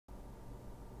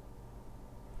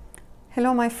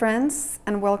Hello my friends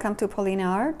and welcome to Paulina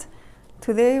Art.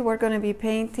 Today we're going to be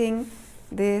painting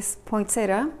this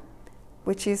poinsettia,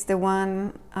 which is the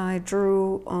one I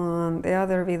drew on the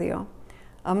other video.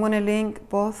 I'm going to link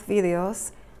both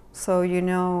videos so you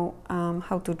know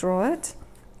how to draw it,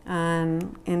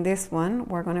 and in this one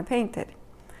we're going to paint it.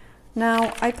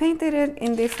 Now I painted it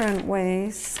in different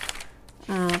ways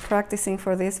practicing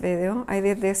for this video. I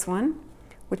did this one,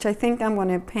 which I think I'm going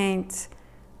to paint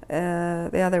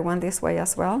the other one this way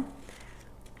as well.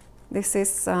 This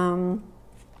is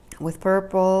with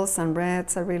purples and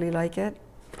reds. I really like it.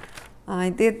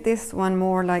 I did this one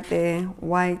more like the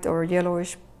white or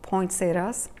yellowish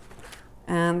poinsettias,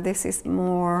 and this is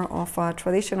more of a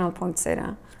traditional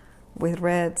poinsettia with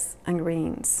reds and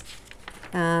greens.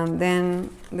 And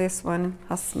then this one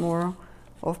has more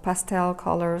of pastel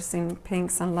colors in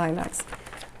pinks and lilacs.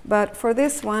 But for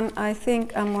this one, I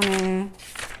think I'm going to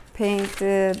paint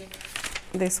it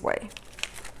this way.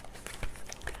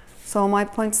 So my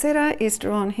poinsettia is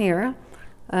drawn here,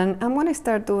 and I'm going to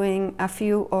start doing a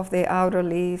few of the outer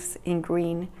leaves in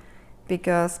green,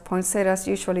 because poinsettias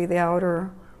usually the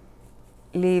outer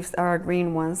leaves are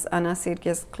green ones, and as it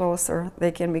gets closer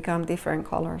they can become different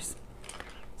colors.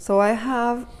 So I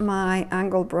have my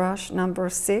angle brush number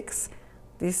 6.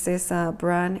 This is a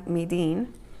brand Midin.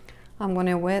 I'm going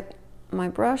to wet my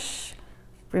brush,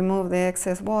 remove the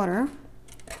excess water,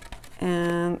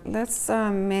 and let's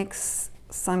mix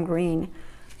some green.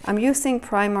 I'm using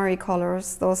primary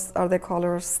colors. Those are the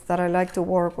colors that I like to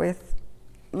work with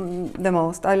the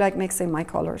most. I like mixing my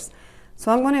colors. So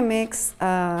I'm going to mix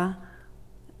a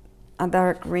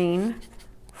dark green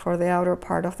for the outer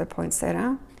part of the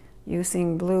poinsettia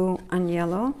using blue and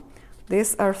yellow.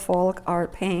 These are folk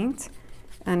art paint,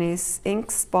 and its ink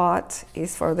spot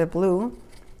is for the blue,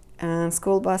 and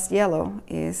school bus yellow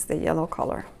is the yellow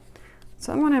color.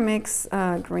 So I'm going to mix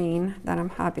green that I'm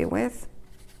happy with.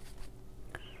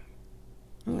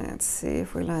 Let's see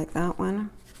if we like that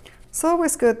one. It's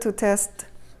always good to test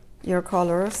your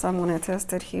colors. I'm going to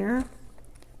test it here,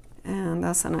 and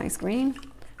that's a nice green.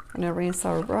 I'm going to rinse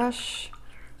our brush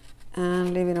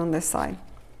and leave it on the side.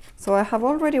 So I have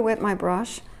already wet my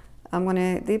brush. I'm going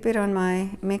to dip it on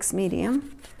my mixed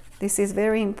medium. This is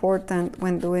very important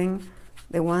when doing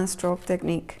the one-stroke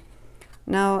technique.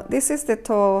 Now this is the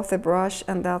toe of the brush,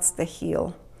 and that's the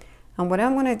heel. And what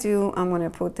I'm going to do, I'm going to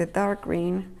put the dark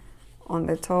green on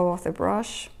the toe of the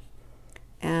brush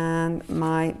and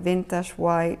my vintage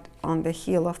white on the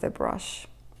heel of the brush.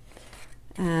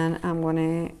 And I'm going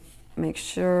to make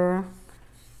sure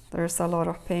there's a lot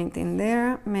of paint in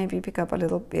there. Maybe pick up a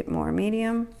little bit more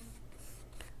medium.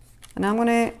 And I'm going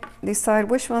to decide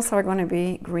which ones are going to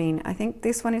be green. I think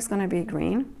this one is going to be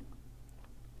green.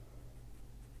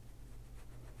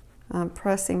 I'm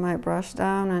pressing my brush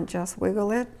down and just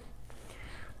wiggle it.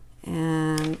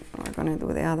 And we're going to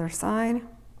do the other side.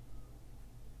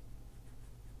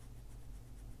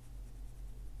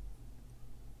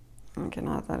 I can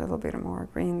add a little bit more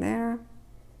green there.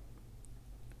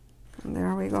 And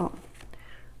there we go.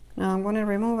 Now I'm going to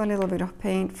remove a little bit of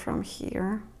paint from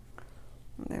here.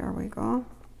 There we go.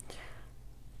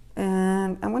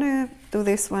 And I'm going to do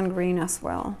this one green as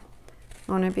well.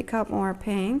 I'm going to pick up more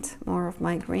paint, more of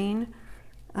my green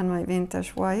and my vintage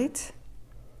white.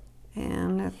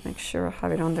 And let's make sure I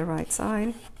have it on the right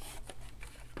side.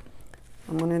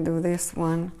 I'm going to do this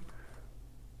one,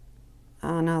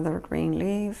 another green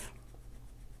leaf.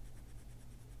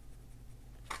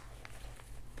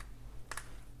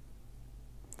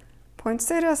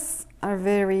 Poinsettias are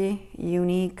very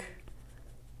unique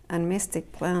and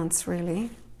mystic plants, really.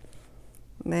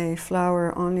 They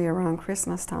flower only around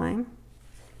Christmas time.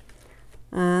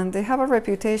 And they have a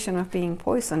reputation of being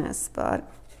poisonous, but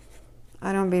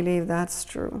I don't believe that's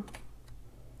true.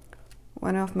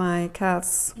 One of my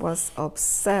cats was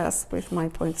obsessed with my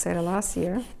poinsettia last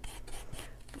year,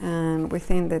 and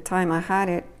within the time I had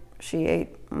it, she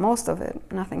ate most of it.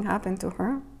 Nothing happened to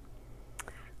her.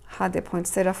 Had the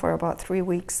poinsettia for about 3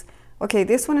 weeks. Okay,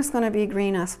 this one is going to be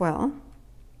green as well.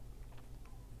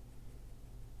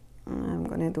 I'm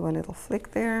going to do a little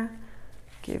flick there,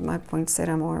 give my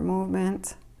poinsettia more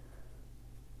movement,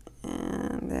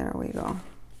 and there we go.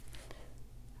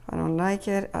 If I don't like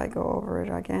it, I go over it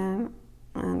again,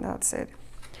 and that's it.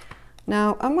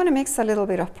 Now I'm going to mix a little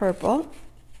bit of purple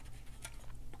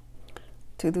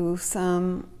to do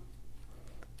some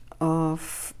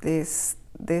of these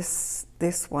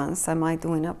ones I might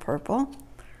do in a purple.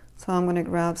 So I'm going to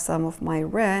grab some of my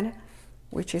red,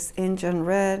 which is Indian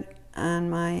red,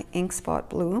 and my ink spot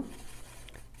blue.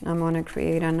 I'm going to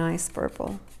create a nice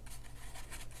purple.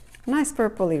 Nice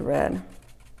purpley red.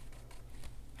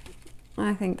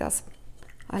 I think that's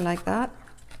I like that.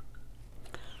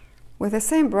 With the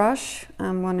same brush,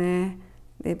 I'm gonna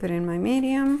dip it in my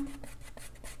medium,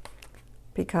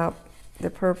 pick up the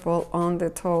purple on the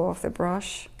toe of the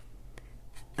brush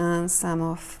and some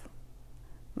of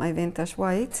my vintage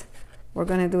white. We're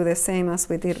gonna do the same as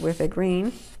we did with the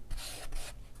green.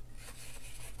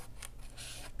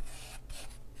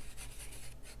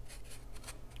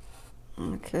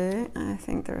 Okay, I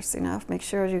think there's enough. Make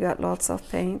sure you got lots of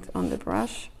paint on the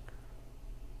brush.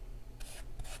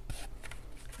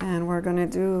 And we're gonna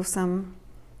do some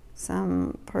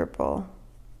purple.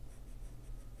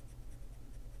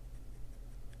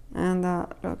 And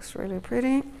that looks really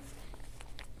pretty.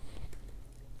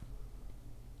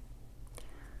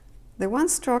 The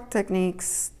one-stroke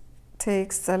techniques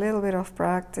takes a little bit of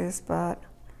practice, but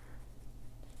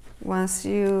once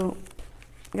you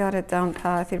got it down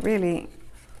pat, it really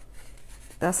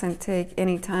doesn't take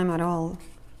any time at all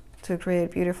to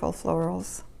create beautiful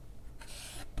florals.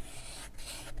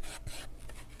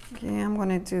 Okay, I'm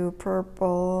gonna do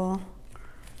purple,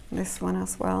 this one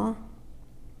as well.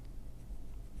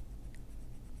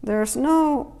 There's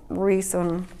no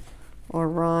reason or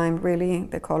rhyme, really,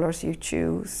 the colors you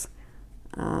choose.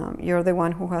 You're the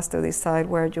one who has to decide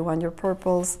where you want your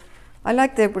purples. I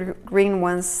like the green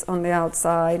ones on the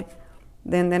outside.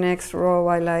 Then the next row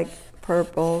I like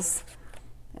purples.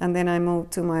 And then I move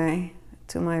to my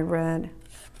red,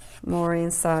 more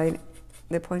inside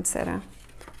the poinsettia.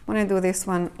 I'm gonna do this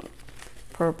one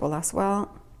purple as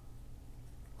well.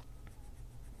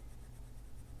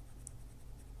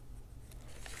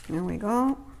 There we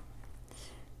go.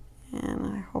 And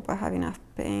I hope I have enough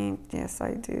paint. Yes,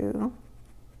 I do.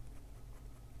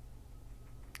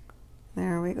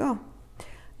 There we go.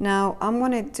 Now I'm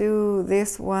gonna do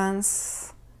this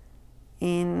ones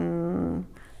in,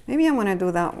 maybe I'm gonna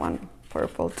do that one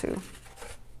purple too.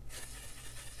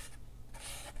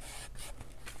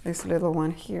 This little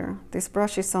one here. This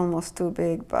brush is almost too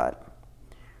big, but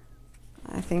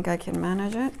I think I can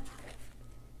manage it.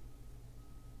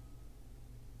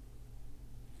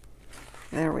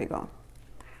 There we go.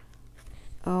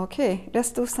 Okay,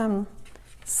 let's do some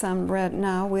red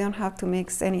now. We don't have to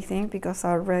mix anything because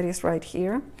our red is right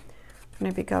here. I'm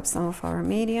gonna pick up some of our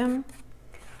medium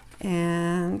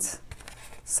and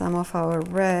some of our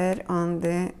red on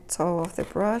the toe of the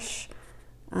brush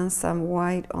and some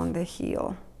white on the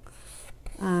heel.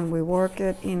 And we work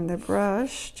it in the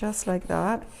brush just like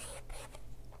that.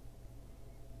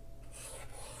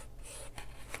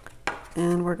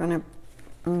 And we're gonna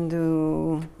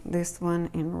do this one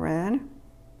in red.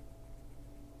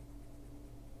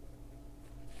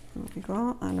 There we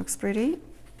go, that looks pretty.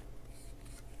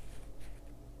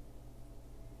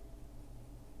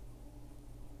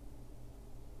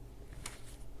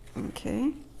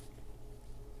 Okay.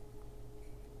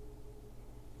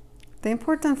 The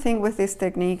important thing with this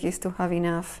technique is to have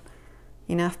enough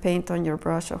paint on your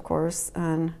brush, of course,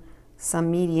 and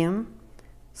some medium,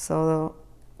 so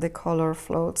the color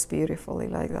floats beautifully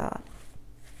like that.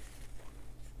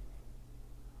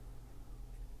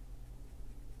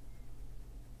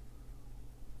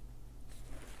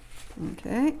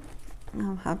 Okay,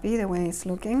 I'm happy the way it's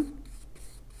looking.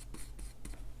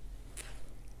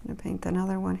 I'm gonna paint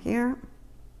another one here.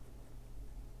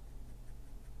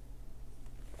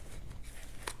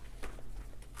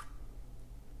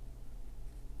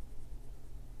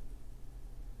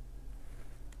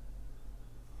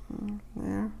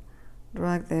 There,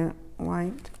 drag the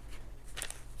white.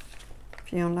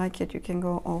 If you don't like it, you can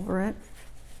go over it,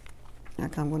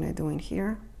 like I'm gonna do in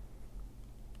here.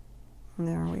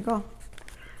 There we go.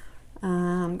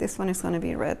 This one is gonna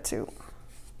be red too.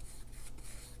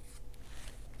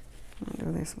 I'll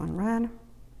do this one red.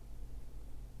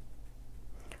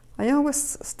 I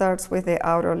always start with the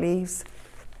outer leaves,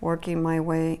 working my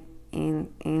way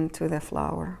into the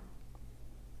flower.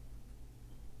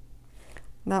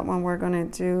 That one we're gonna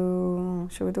do,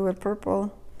 should we do it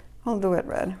purple? I'll do it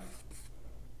red.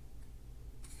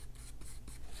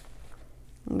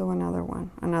 I'll do another one,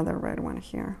 another red one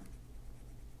here.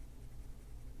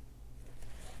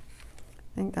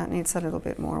 I think that needs a little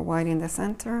bit more white in the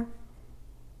center.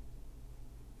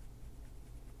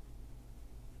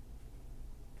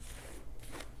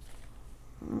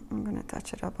 I'm gonna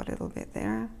touch it up a little bit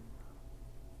there.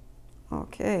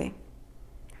 Okay.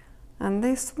 And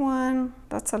this one,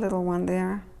 that's a little one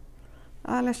there.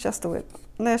 Let's just do it.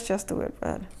 Let's just do it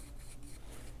red.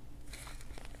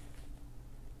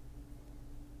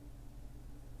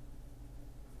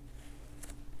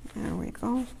 There we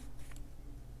go.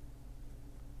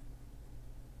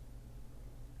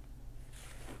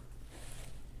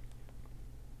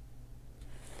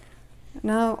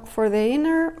 Now for the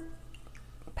inner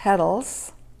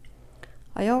petals,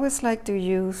 I always like to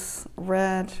use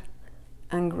red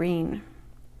and green.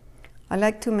 I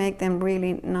like to make them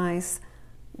really nice,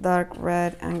 dark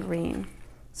red and green.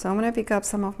 So I'm going to pick up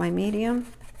some of my medium,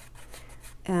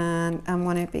 and I'm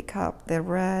going to pick up the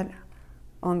red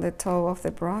on the toe of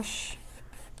the brush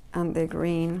and the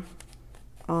green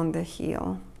on the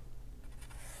heel.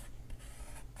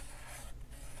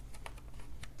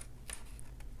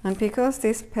 And because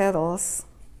these petals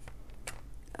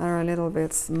are a little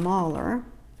bit smaller,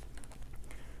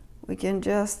 we can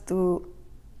just do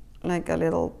like a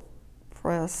little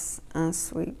press and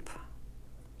sweep,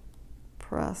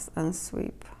 press and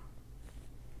sweep.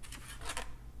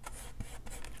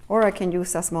 Or I can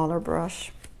use a smaller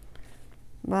brush,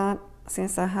 but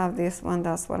since I have this one,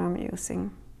 that's what I'm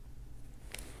using.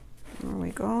 There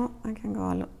we go. I can go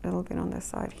a little bit on the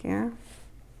side here.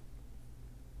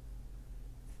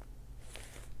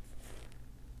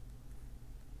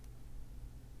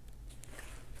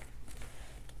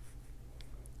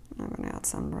 I'm going to add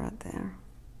some red there.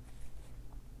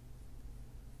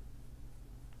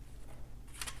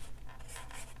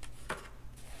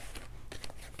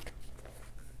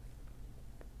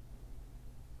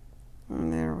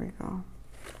 And there we go.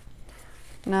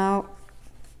 Now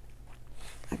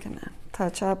I can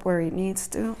touch up where it needs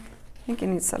to. I think it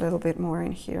needs a little bit more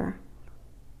in here.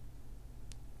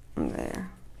 And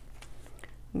there.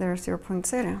 There's your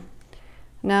poinsettia.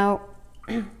 Now,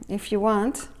 if you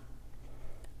want,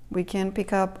 we can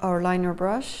pick up our liner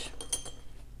brush.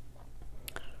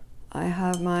 I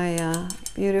have my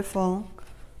beautiful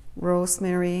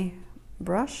rosemary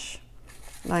brush,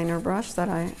 liner brush that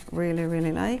I really,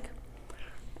 really like.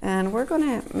 And we're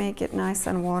gonna make it nice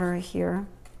and watery here.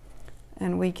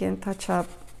 And we can touch up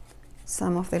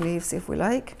some of the leaves if we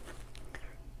like.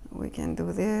 We can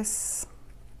do this.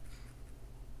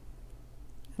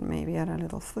 And maybe add a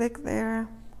little flick there.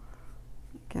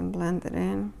 You can blend it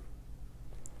in.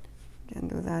 You can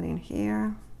do that in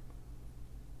here.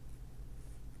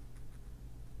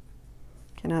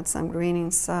 You can add some green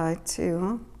inside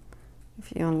too.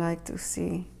 If you don't like to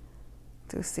see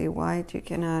white, you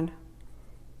can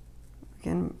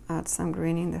add some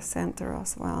green in the center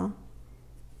as well.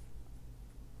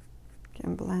 You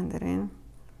can blend it in.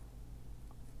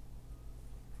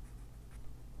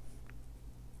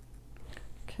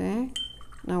 Okay,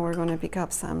 now we're going to pick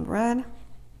up some red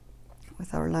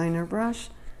with our liner brush.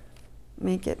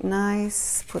 Make it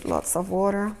nice, put lots of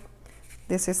water.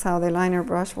 This is how the liner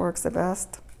brush works the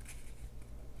best.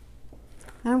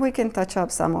 And we can touch up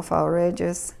some of our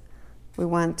edges. We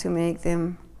want to make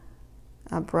them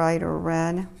a brighter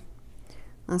red,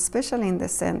 especially in the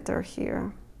center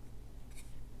here.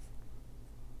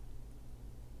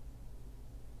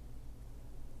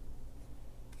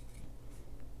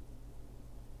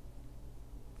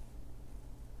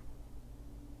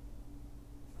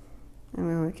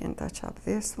 And we can touch up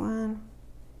this one,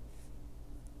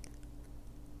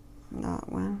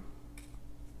 that one.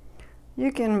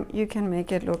 You can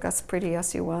make it look as pretty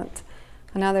as you want.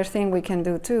 Another thing we can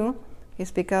do too is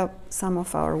pick up some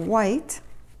of our white,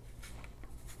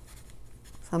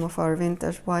 some of our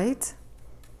vintage white.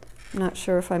 I'm not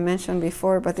sure if I mentioned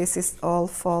before, but this is all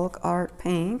folk art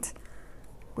paint,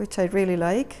 which I really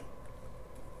like.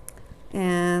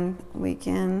 And we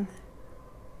can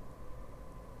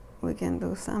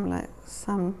do some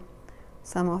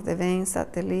of the veins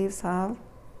that the leaves have.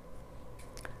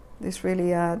 This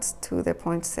really adds to the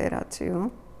poinsettia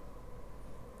too.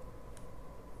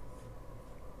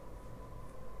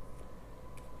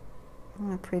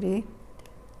 Pretty.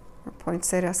 Our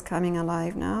poinsettia is coming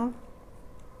alive now.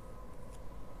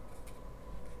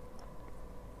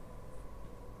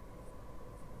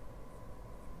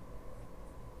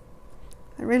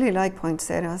 I really like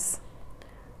poinsettias.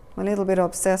 I'm a little bit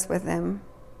obsessed with them.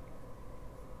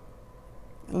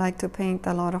 I like to paint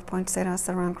a lot of poinsettias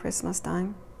around Christmas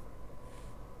time.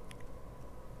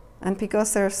 And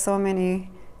because there's so many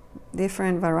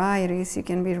different varieties, you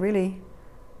can be really,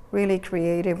 really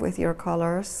creative with your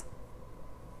colors.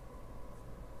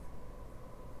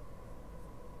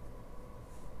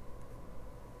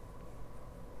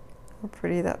 How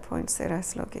pretty that poinsettia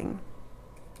is looking.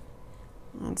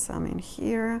 And some in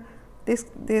here.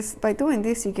 By doing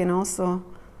this, you can also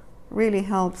really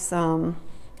help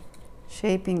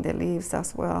shaping the leaves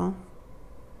as well.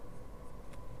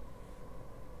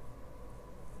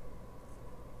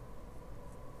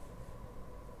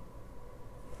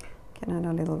 Can add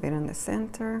a little bit in the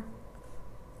center,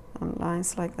 some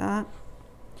lines like that.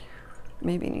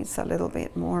 Maybe needs a little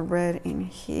bit more red in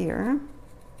here.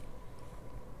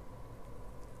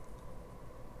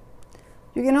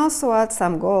 You can also add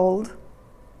some gold.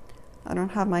 I don't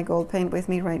have my gold paint with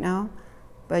me right now,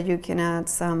 but you can add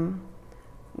some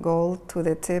gold to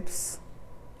the tips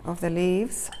of the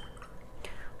leaves.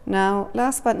 Now,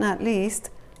 last but not least,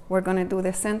 we're going to do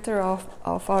the center of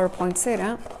our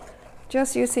poinsettia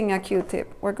just using a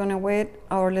Q-tip. We're going to wet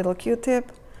our little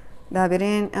Q-tip, dab it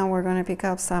in, and we're going to pick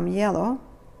up some yellow,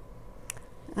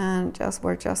 and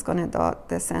we're just going to dot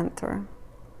the center.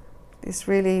 This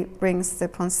really brings the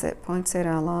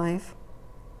poinsettia alive.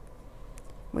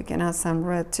 We can add some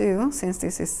red too, since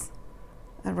this is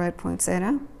a red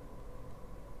poinsettia.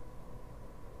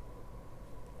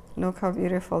 Look how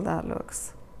beautiful that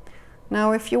looks.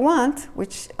 Now, if you want,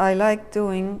 which I like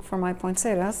doing for my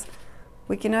poinsettias,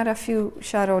 we can add a few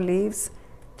shadow leaves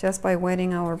just by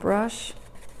wetting our brush,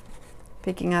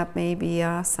 picking up maybe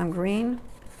some green,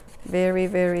 very,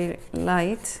 very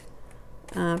light,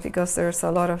 because there's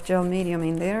a lot of gel medium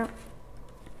in there.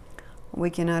 We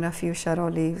can add a few shadow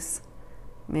leaves,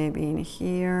 maybe in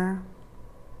here.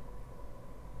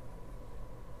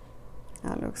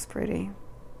 That looks pretty.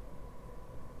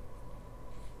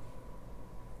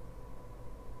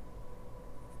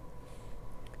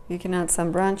 You can add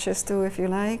some branches too if you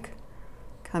like,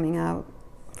 coming out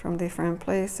from different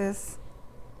places.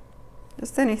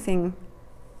 Just anything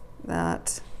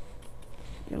that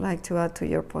you like to add to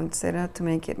your poinsettia to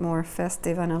make it more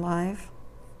festive and alive.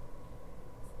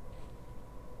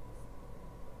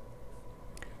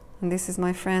 And this is,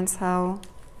 my friends, how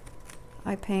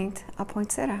I paint a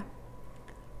poinsettia.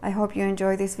 I hope you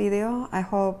enjoyed this video. I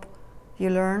hope you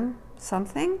learn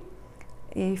something.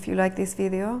 If you like this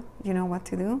video, you know what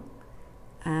to do.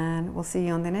 And we'll see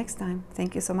you on the next time.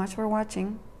 Thank you so much for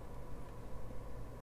watching.